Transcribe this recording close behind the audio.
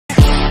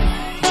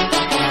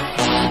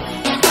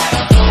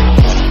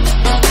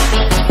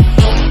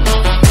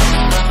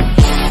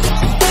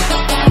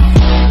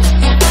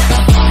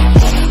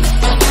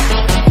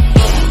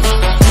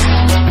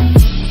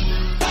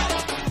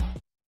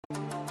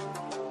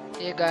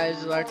ये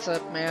guys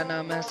what's up, मेरा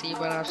नाम है हसीब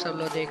और आप सब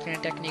लोग देख रहे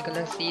हैं टेक्निकल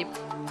हसीब।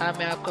 हाँ,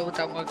 मैं आपको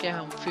बताऊंगा कि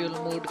हम फ्यूल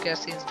मोड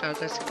कैसे इंस्टॉल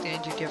कर सकते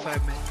हैं GTA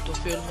 5 में। तो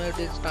फ्यूल मोड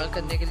इंस्टॉल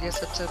करने के लिए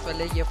सबसे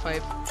पहले ये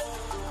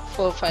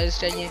 4 फाइल्स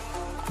चाहिए।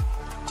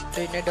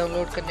 तो इन्हें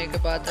डाउनलोड करने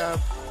के बाद आप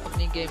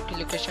अपनी गेम की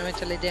लोकेशन में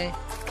चले जाएं।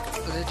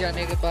 उधर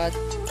जाने के बाद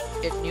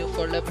एक न्यू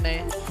फोल्डर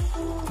बनाएं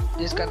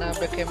जिसका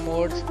नाम रखें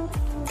मोड्स।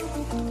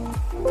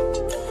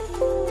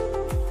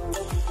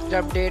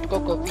 जब डेट को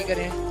कॉपी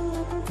करें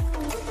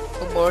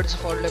तो मोड्स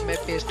फोल्डर में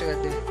पेस्ट कर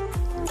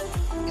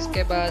दें।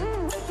 इसके बाद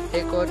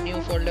एक और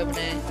न्यू फोल्डर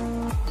बनाएं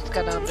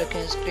जिसका नाम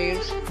रखें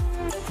स्क्रिप्ट्स।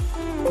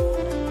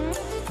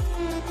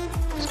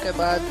 इसके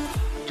बाद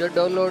जो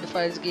डाउनलोड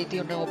फाइल्स की थी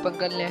उन्हें ओपन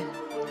कर लें।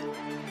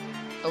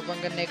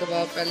 ओपन करने के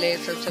बाद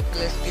सबसे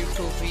पहले स्क्रिप्ट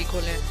 2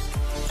 खोलें।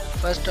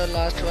 फर्स्ट और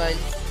लास्ट फाइल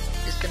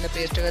इसके अंदर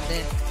पेस्ट कर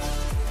दें।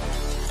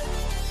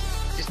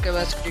 इसके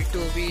बाद स्क्रिप्ट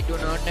 2 डू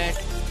नॉट नेट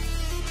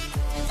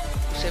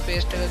उसे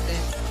पेस्ट कर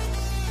दें।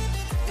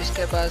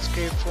 इसके बाद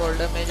स्क्रिप्ट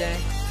फोल्डर में जाएं,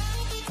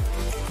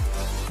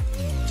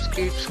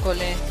 स्क्रिप्ट्स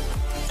खोलें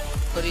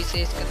और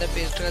इसे इसके अंदर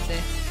पेस्ट कर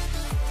दें।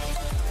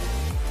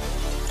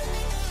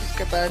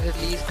 इसके बाद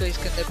रिलीज को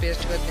इसके अंदर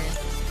पेस्ट कर दें।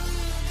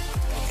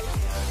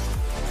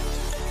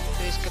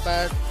 तो इसके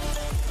बाद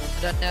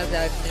रन एज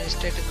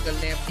एडमिनिस्ट्रेटर कर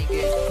लें अपनी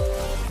गेम।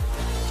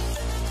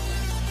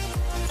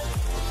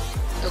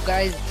 तो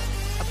गाइज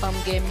अब हम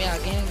गेम में आ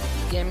गए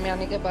हैं। गेम में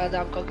आने के बाद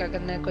आपको क्या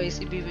करना है, कोई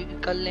सी भी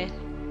कर लें।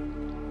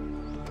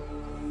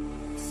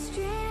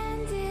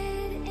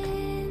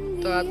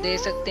 तो आप देख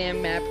सकते हैं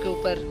मैप के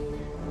ऊपर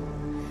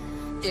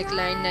एक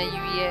लाइन आई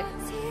हुई है,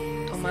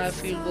 तो हमारा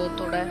फ्यूल बहुत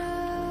थोड़ा है,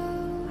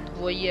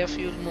 तो वही है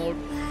फ्यूल मोड।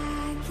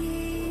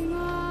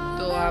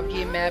 तो आप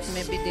ये मैप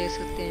में भी देख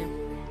सकते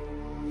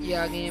हैं, ये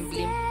आ गए हैं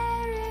ब्लिम।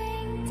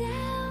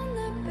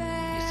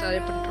 ये सारे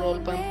पेट्रोल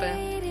पंप हैं,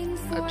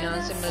 अब जहाँ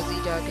से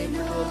मर्जी जाके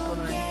पेट्रोल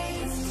भरवाएं।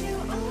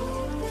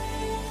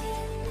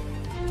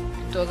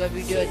 तो अगर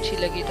वीडियो अच्छी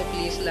लगी तो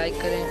प्लीज़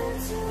लाइक करें,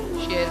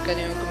 शेयर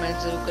करें और कमेंट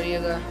ज़रूर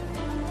करिएगा।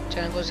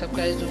 चैनल को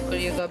सब्सक्राइब जरूर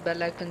करिएगा,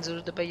 बेल आइकन जरूर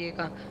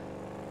दबाइएगा।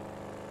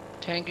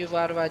 Thank you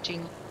for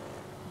watching,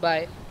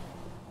 bye.